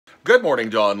Good morning,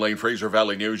 Don Lane, Fraser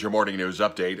Valley News, your morning news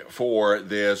update for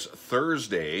this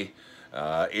Thursday,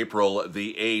 April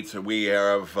the 8th. We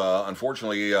have,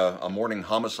 unfortunately, a morning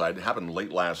homicide. It happened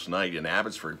late last night in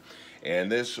Abbotsford,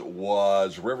 and this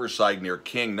was Riverside near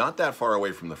King, not that far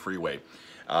away from the freeway,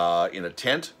 in a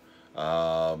tent.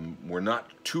 We're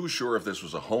not too sure if this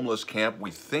was a homeless camp.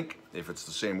 We think if it's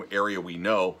the same area we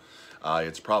know,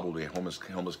 it's probably a homeless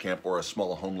camp or a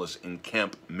small homeless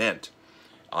encampment.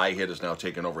 IHIT has now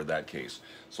taken over that case,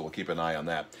 so we'll keep an eye on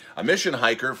that. A mission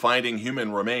hiker finding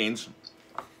human remains,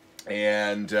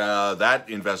 and that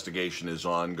investigation is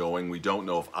ongoing. We don't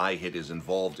know if IHIT is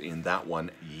involved in that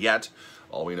one yet.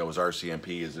 All we know is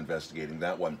RCMP is investigating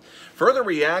that one. Further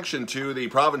reaction to the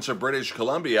province of British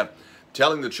Columbia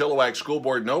telling the Chilliwack School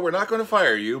Board, no, we're not going to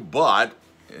fire you, but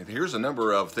here's a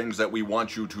number of things that we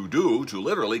want you to do to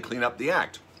literally clean up the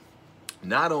act.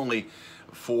 Not only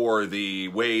for the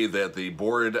way that the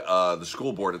board, the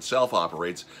school board itself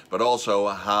operates, but also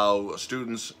how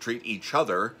students treat each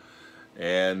other.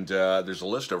 And there's a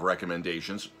list of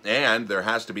recommendations, and there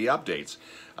has to be updates.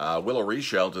 Willow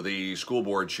Richel, the school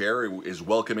board chair, is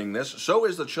welcoming this. So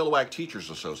is the Chilliwack Teachers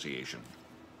Association.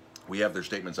 We have their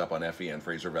statements up on FVN,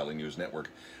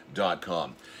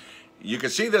 FraserValleyNewsNetwork.com. You can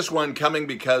see this one coming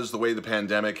because the way the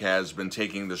pandemic has been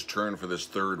taking this turn for this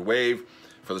third wave.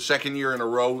 For the second year in a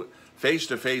row,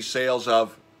 face-to-face sales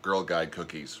of Girl Guide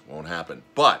cookies won't happen.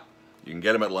 But you can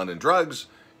get them at London Drugs,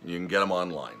 and you can get them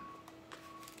online.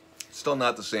 Still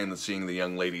not the same as seeing the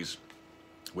young ladies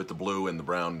with the blue and the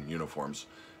brown uniforms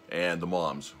and the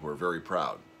moms who are very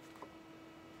proud.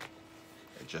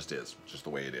 It just is, just the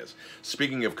way it is.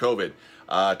 Speaking of COVID,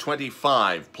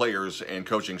 25 players and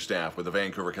coaching staff with the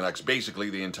Vancouver Canucks, basically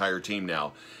the entire team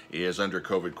now, is under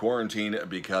COVID quarantine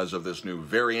because of this new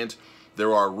variant.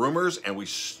 There are rumors, and we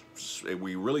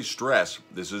really stress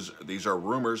these are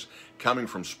rumors coming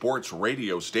from sports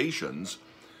radio stations,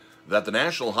 that the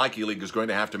National Hockey League is going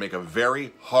to have to make a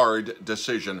very hard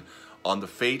decision on the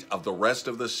fate of the rest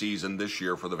of the season this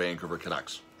year for the Vancouver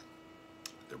Canucks.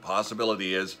 The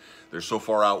possibility is they're so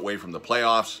far out away from the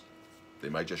playoffs, they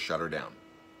might just shut her down.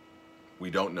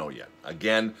 We don't know yet.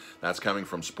 Again, that's coming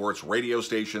from sports radio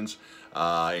stations,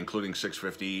 including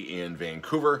 650 in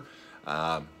Vancouver.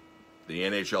 The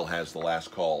NHL has the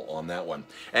last call on that one.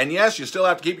 And yes, you still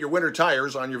have to keep your winter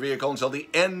tires on your vehicle until the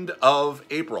end of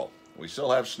April. We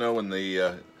still have snow in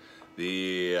the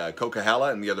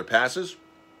Coquihalla and the other passes.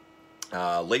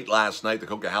 Late last night, the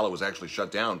Coquihalla was actually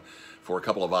shut down for a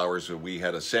couple of hours. We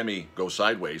had a semi go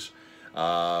sideways.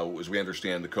 As we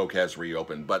understand, the Coke has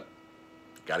reopened, but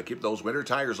got to keep those winter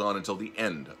tires on until the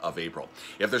end of April.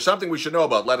 If there's something we should know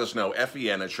about, let us know.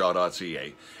 FVN at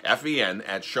shaw.ca. FVN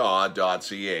at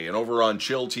shaw.ca. And over on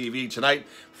Chill TV tonight,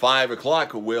 5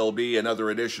 o'clock, will be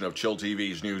another edition of Chill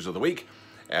TV's News of the Week,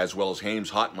 as well as Hames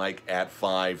Hot Mic at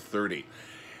 5:30.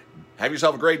 Have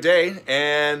yourself a great day,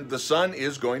 and the sun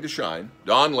is going to shine.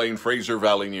 Don Lane, Fraser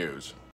Valley News.